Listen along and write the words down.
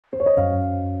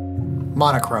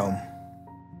Monochrome.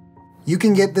 You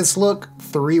can get this look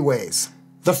 3 ways.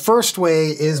 The first way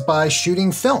is by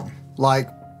shooting film, like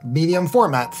medium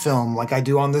format film, like I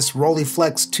do on this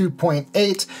Rolleiflex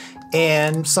 2.8,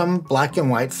 and some black and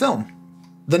white film.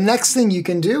 The next thing you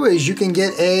can do is you can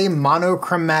get a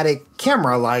monochromatic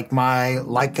camera like my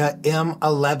Leica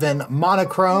M11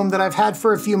 monochrome that I've had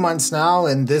for a few months now,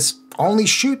 and this only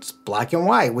shoots black and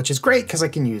white, which is great because I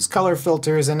can use color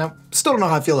filters, and I still don't know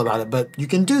how I feel about it, but you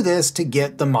can do this to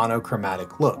get the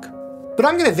monochromatic look. But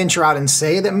I'm gonna venture out and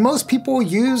say that most people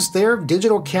use their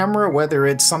digital camera, whether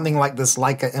it's something like this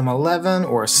Leica M11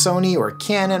 or a Sony or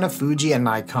Canon, a Fuji, a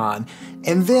Nikon,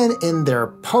 and then in their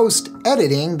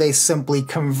post-editing, they simply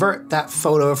convert that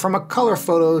photo from a color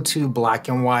photo to black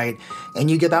and white,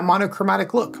 and you get that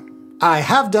monochromatic look. I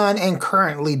have done and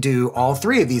currently do all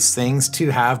 3 of these things to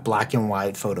have black and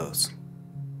white photos.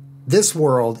 This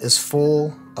world is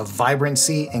full of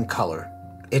vibrancy and color.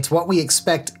 It's what we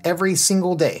expect every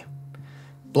single day.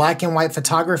 Black and white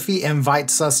photography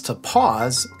invites us to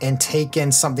pause and take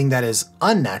in something that is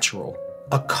unnatural,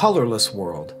 a colorless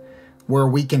world, where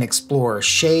we can explore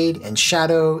shade and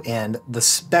shadow and the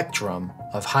spectrum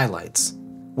of highlights.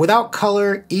 Without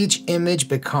color, each image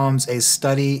becomes a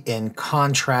study in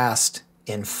contrast,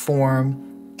 in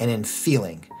form, and in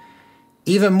feeling.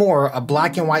 Even more, a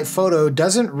black and white photo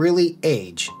doesn't really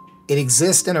age. It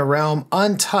exists in a realm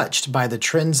untouched by the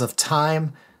trends of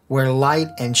time, where light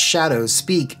and shadows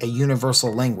speak a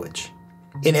universal language.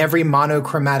 In every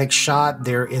monochromatic shot,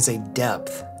 there is a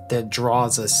depth that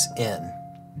draws us in.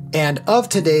 And of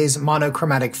today's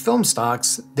monochromatic film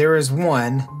stocks, there is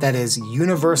one that is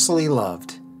universally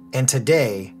loved. And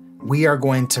today, we are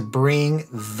going to bring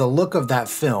the look of that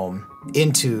film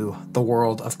into the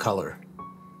world of color.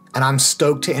 And I'm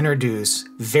stoked to introduce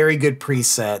Very Good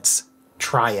Presets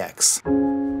Tri-X.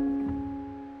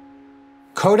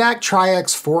 Kodak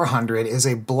Tri-X 400 is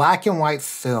a black and white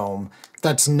film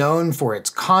that's known for its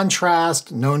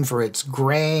contrast, known for its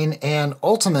grain, and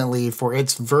ultimately for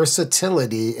its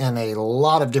versatility in a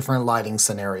lot of different lighting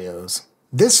scenarios.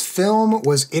 This film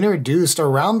was introduced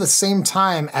around the same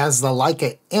time as the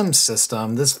Leica M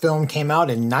system. This film came out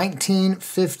in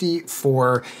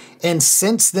 1954, and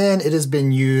since then it has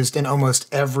been used in almost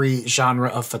every genre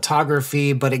of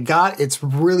photography, but it got its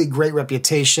really great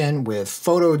reputation with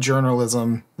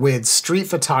photojournalism, with street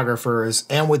photographers,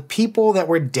 and with people that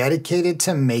were dedicated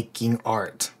to making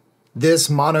art. This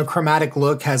monochromatic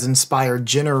look has inspired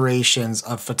generations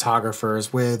of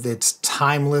photographers with its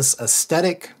timeless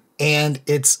aesthetic, and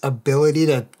its ability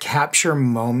to capture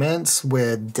moments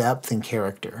with depth and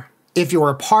character. If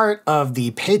you're a part of the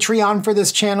Patreon for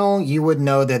this channel, you would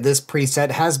know that this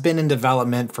preset has been in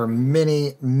development for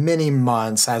many, many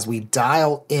months as we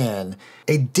dial in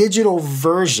a digital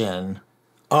version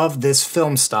of this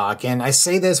film stock. And I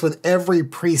say this with every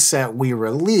preset we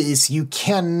release, you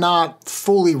cannot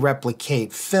fully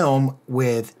replicate film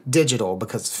with digital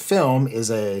because film is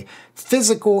a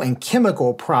physical and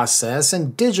chemical process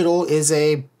and digital is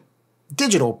a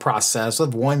digital process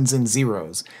of ones and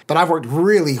zeros. But I've worked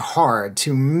really hard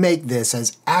to make this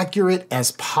as accurate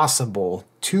as possible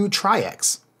to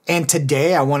Tri-X. And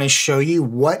today I want to show you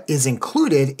what is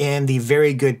included in the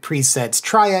Very Good Presets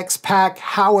Tri-X pack,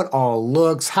 how it all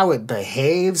looks, how it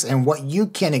behaves, and what you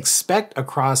can expect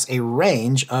across a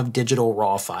range of digital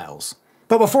RAW files.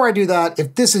 But before I do that,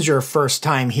 if this is your first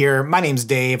time here, my name's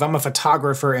Dave. I'm a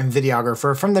photographer and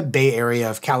videographer from the Bay Area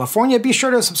of California. Be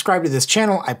sure to subscribe to this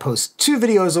channel. I post 2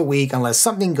 videos a week unless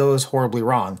something goes horribly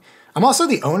wrong. I'm also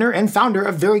the owner and founder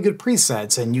of Very Good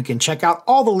Presets, and you can check out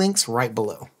all the links right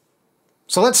below.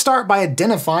 So let's start by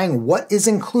identifying what is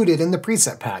included in the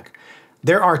preset pack.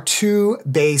 There are 2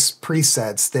 base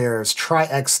presets. There's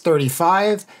Tri-X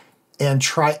 35 and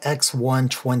Tri-X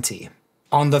 120.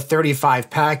 On the 35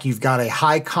 pack, you've got a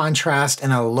high contrast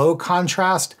and a low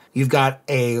contrast. You've got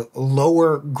a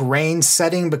lower grain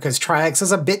setting because Tri-X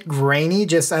is a bit grainy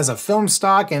just as a film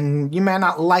stock, and you may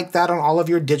not like that on all of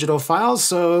your digital files,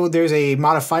 so there's a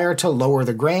modifier to lower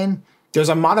the grain. There's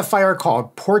a modifier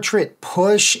called Portrait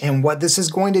Push, and what this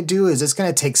is going to do is it's going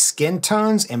to take skin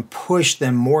tones and push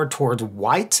them more towards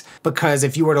white, because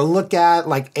if you were to look at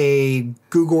like a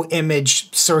Google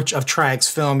image search of Tri-X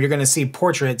film, you're going to see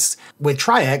portraits with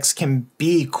Tri-X can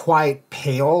be quite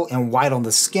pale and white on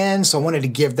the skin, so I wanted to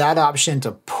give that option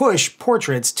to push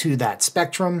portraits to that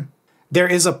spectrum. There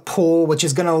is a pull, which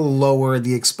is going to lower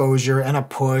the exposure, and a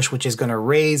push, which is going to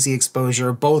raise the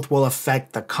exposure. Both will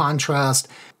affect the contrast.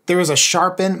 There is a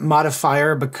sharpen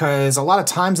modifier because a lot of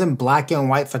times in black and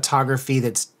white photography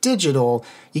that's digital,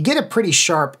 you get a pretty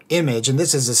sharp image, and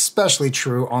this is especially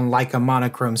true on Leica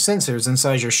monochrome sensors. And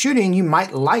so as you're shooting, you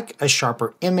might like a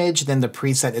sharper image than the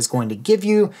preset is going to give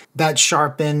you. That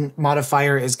sharpen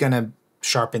modifier is going to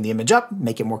sharpen the image up,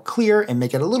 make it more clear, and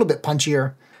make it a little bit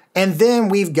punchier. And then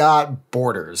we've got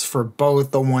borders for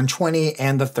both the 120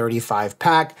 and the 35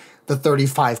 pack. The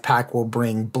 35 pack will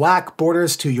bring black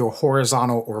borders to your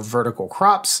horizontal or vertical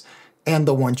crops, and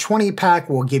the 120 pack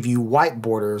will give you white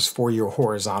borders for your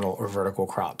horizontal or vertical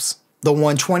crops. The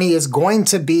 120 is going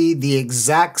to be the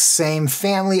exact same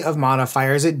family of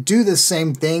modifiers. It do the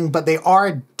same thing, but they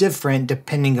are different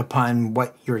depending upon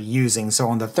what you're using. So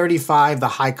on the 35, the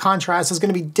high contrast is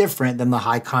going to be different than the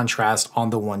high contrast on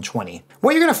the 120.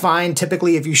 What you're going to find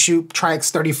typically if you shoot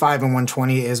Tri-X 35 and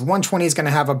 120 is 120 is going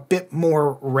to have a bit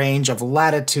more range of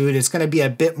latitude. It's going to be a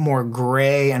bit more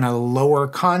gray and a lower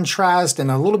contrast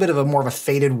and a little bit of a more of a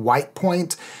faded white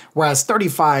point, whereas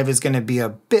 35 is going to be a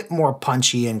bit more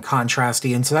punchy and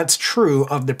contrasty, and so that's true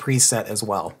of the preset as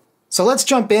well. So let's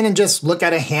jump in and just look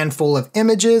at a handful of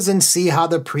images and see how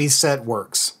the preset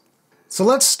works. So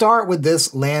let's start with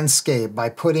this landscape by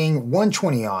putting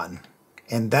 120 on,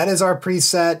 and that is our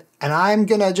preset, and I'm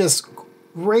gonna just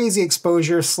raise the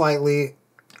exposure slightly,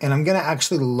 and I'm gonna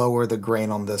actually lower the grain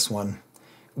on this one.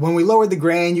 When we lowered the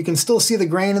grain, you can still see the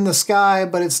grain in the sky,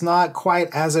 but it's not quite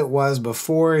as it was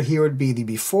before. Here would be the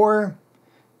before.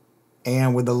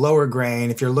 And with the lower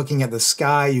grain, if you're looking at the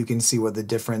sky, you can see what the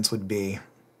difference would be.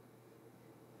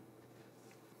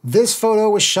 This photo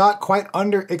was shot quite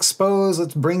underexposed.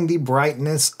 Let's bring the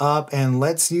brightness up and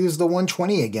let's use the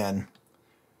 120 again.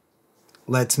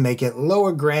 Let's make it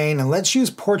lower grain and let's use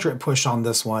portrait push on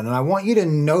this one. And I want you to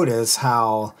notice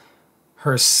how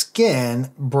her skin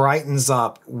brightens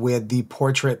up with the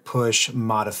portrait push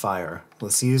modifier.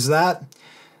 Let's use that.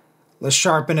 Let's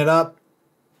sharpen it up.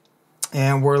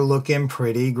 And we're looking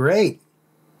pretty great.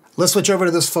 Let's switch over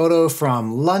to this photo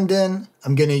from London.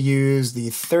 I'm gonna use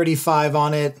the 35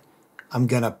 on it. I'm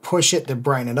gonna push it to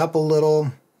brighten it up a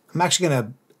little. I'm actually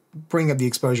gonna bring up the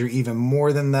exposure even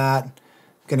more than that. I'm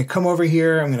gonna come over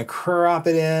here, I'm gonna crop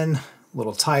it in a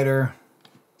little tighter.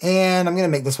 And I'm gonna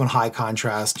make this one high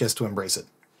contrast just to embrace it.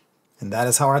 And that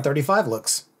is how our 35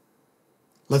 looks.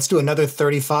 Let's do another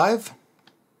 35.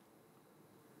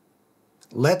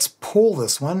 Let's pull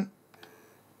this one,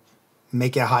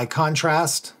 make it high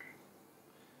contrast,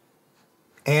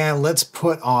 and let's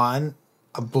put on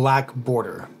a black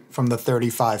border from the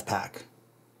 35 pack.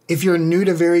 If you're new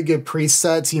to Very Good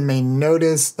Presets, you may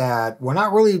notice that we're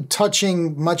not really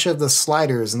touching much of the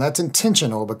sliders, and that's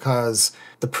intentional because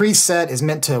the preset is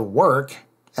meant to work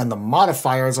and the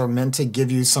modifiers are meant to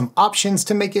give you some options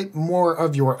to make it more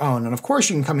of your own. And of course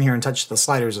you can come in here and touch the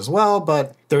sliders as well,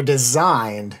 but they're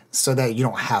designed so that you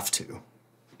don't have to.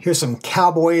 Here's some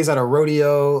cowboys at a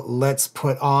rodeo. Let's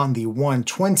put on the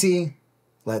 120.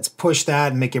 Let's push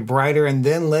that and make it brighter, and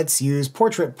then let's use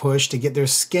portrait push to get their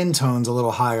skin tones a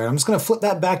little higher. I'm just gonna flip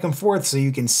that back and forth so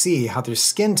you can see how their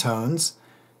skin tones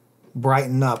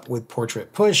brighten up with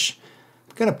portrait push.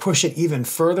 I'm gonna push it even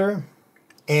further,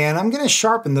 and I'm gonna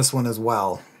sharpen this one as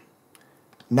well.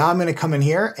 Now I'm gonna come in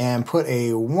here and put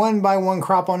a 1x1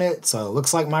 crop on it, so it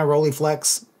looks like my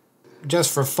Rolleiflex.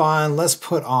 Just for fun, let's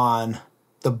put on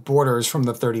the borders from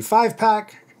the 35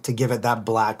 pack to give it that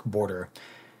black border.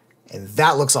 And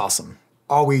that looks awesome.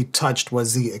 All we touched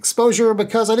was the exposure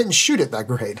because I didn't shoot it that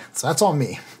great, so that's on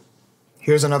me.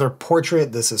 Here's another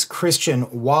portrait. This is Christian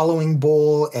Wallowing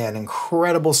Bull, an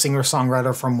incredible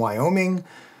singer-songwriter from Wyoming.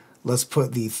 Let's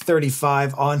put the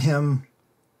 35 on him.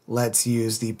 Let's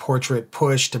use the portrait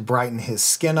push to brighten his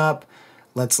skin up.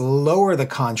 Let's lower the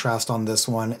contrast on this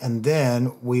one, and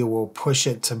then we will push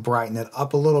it to brighten it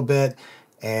up a little bit.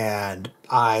 And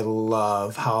I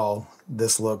love how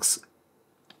this looks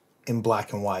in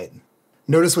black and white.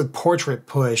 Notice with portrait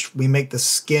push, we make the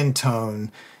skin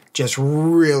tone just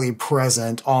really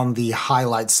present on the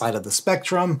highlight side of the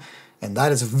spectrum, and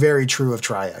that is very true of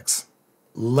Tri-X.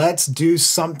 Let's do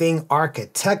something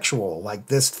architectural, like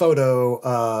this photo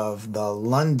of the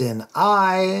London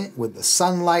Eye with the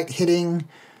sunlight hitting.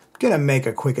 I'm gonna make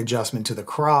a quick adjustment to the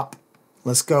crop.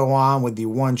 Let's go on with the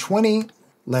 120.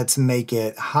 Let's make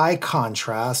it high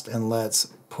contrast and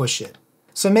let's push it.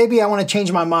 So maybe I want to change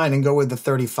my mind and go with the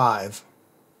 35.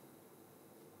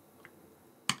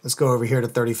 Let's go over here to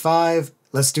 35.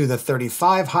 Let's do the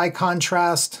 35 high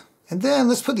contrast. And then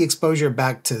let's put the exposure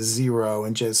back to 0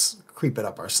 and just creep it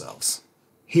up ourselves.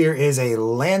 Here is a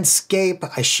landscape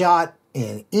I shot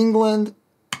in England,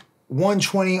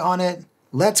 120 on it.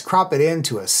 Let's crop it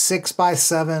into a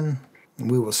 6x7. And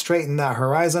we will straighten that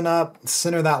horizon up,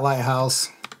 center that lighthouse.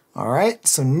 All right,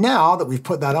 so now that we've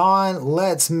put that on,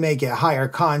 let's make it higher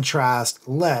contrast.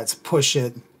 Let's push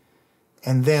it.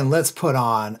 And then let's put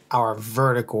on our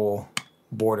vertical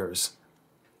borders.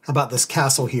 How about this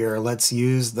castle here? Let's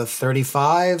use the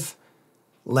 35.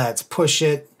 Let's push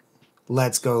it.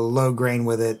 Let's go low grain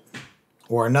with it.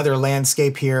 Or another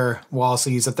landscape here. We'll also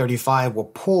use a 35. We'll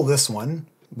pull this one.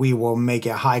 We will make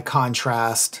it high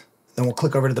contrast. Then we'll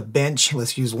click over to the bench.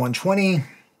 Let's use 120.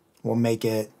 We'll make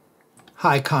it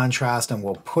high contrast and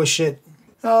we'll push it.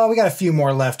 Oh, we got a few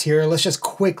more left here. Let's just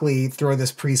quickly throw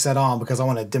this preset on because I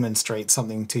want to demonstrate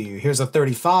something to you. Here's a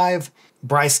 35.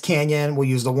 Bryce Canyon, we'll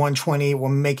use the 120. We'll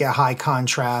make it high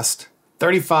contrast.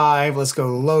 35, let's go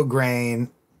low grain.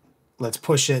 Let's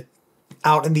push it.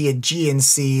 Out in the Aegean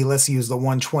Sea, let's use the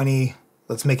 120.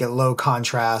 Let's make it low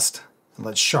contrast. And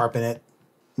let's sharpen it.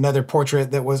 Another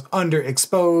portrait that was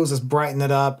underexposed, let's brighten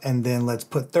it up. And then let's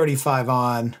put 35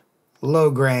 on. Low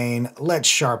grain, let's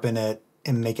sharpen it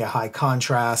and make it high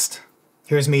contrast.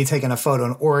 Here's me taking a photo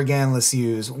in Oregon. Let's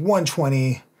use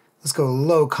 120. Let's go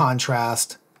low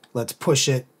contrast. Let's push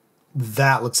it.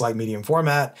 That looks like medium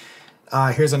format.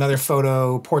 Here's another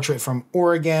photo, portrait from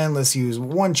Oregon. Let's use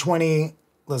 120.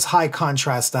 Let's high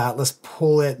contrast that. Let's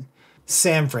pull it.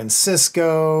 San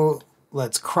Francisco.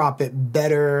 Let's crop it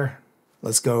better.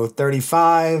 Let's go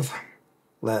 35.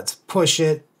 Let's push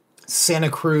it. Santa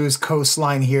Cruz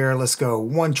coastline here. Let's go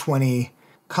 120.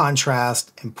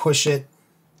 Contrast and push it.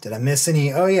 Did I miss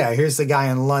any? Oh yeah, here's the guy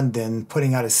in London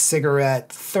putting out a cigarette,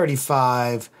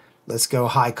 35. Let's go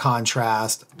high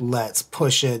contrast. Let's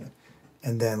push it.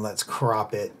 And then let's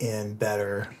crop it in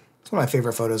better. It's one of my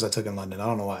favorite photos I took in London. I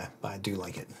don't know why, but I do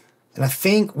like it. And I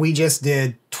think we just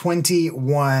did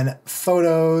 21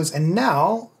 photos. And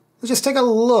now let's just take a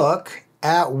look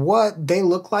at what they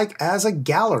look like as a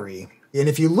gallery. And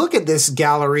if you look at this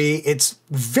gallery, it's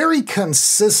very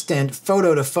consistent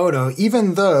photo to photo,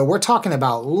 even though we're talking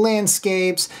about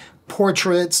landscapes,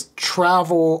 portraits,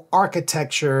 travel,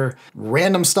 architecture,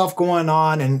 random stuff going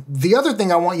on. And the other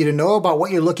thing I want you to know about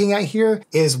what you're looking at here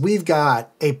is we've got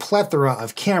a plethora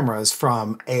of cameras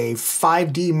from a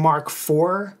 5D Mark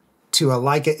IV to a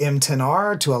Leica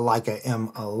M10R to a Leica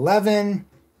M11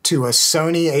 to a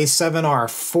Sony a7R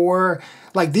IV.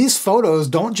 Like, these photos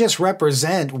don't just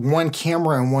represent one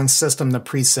camera and one system the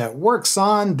preset works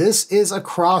on. This is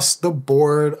across the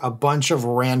board a bunch of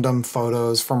random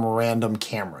photos from random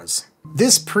cameras.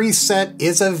 This preset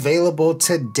is available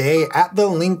today at the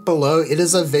link below. It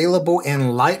is available in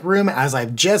Lightroom as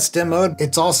I've just demoed.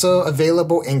 It's also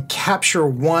available in Capture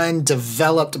One,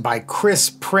 developed by Chris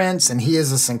Prince, and he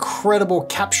is this incredible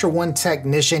Capture One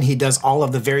technician. He does all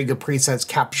of the Very Good Presets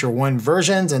Capture One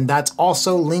versions, and that's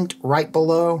also linked right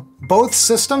below. Both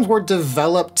systems were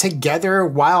developed together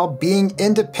while being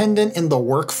independent in the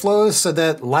workflow so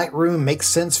that Lightroom makes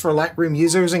sense for Lightroom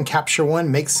users and Capture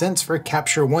One makes sense for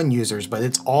Capture One users, but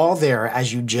it's all there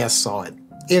as you just saw it.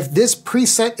 If this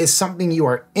preset is something you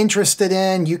are interested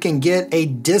in, you can get a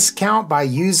discount by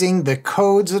using the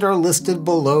codes that are listed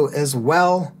below as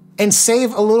well, and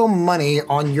save a little money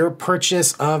on your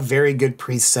purchase of Very Good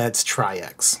Presets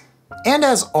Tri-X. And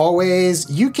as always,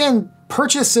 you can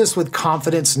purchase this with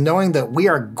confidence knowing that we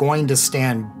are going to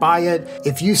stand by it.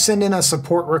 If you send in a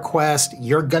support request,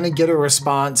 you're gonna get a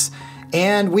response.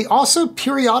 And we also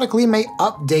periodically may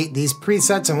update these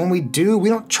presets, and when we do, we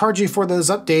don't charge you for those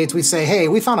updates. We say, hey,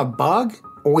 we found a bug,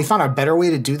 or we found a better way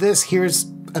to do this, here's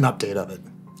an update of it.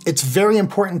 It's very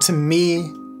important to me,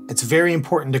 it's very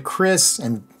important to Chris,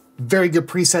 and Very Good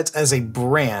Presets as a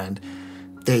brand,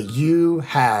 that you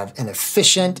have an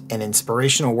efficient and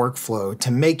inspirational workflow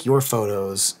to make your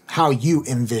photos how you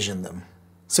envision them.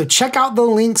 So check out the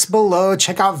links below,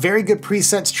 check out Very Good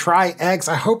Presets Tri-X.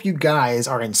 I hope you guys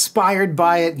are inspired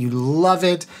by it, you love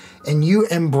it, and you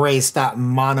embrace that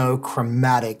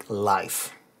monochromatic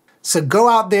life. So go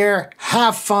out there,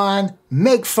 have fun,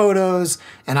 make photos,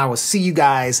 and I will see you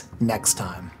guys next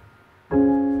time.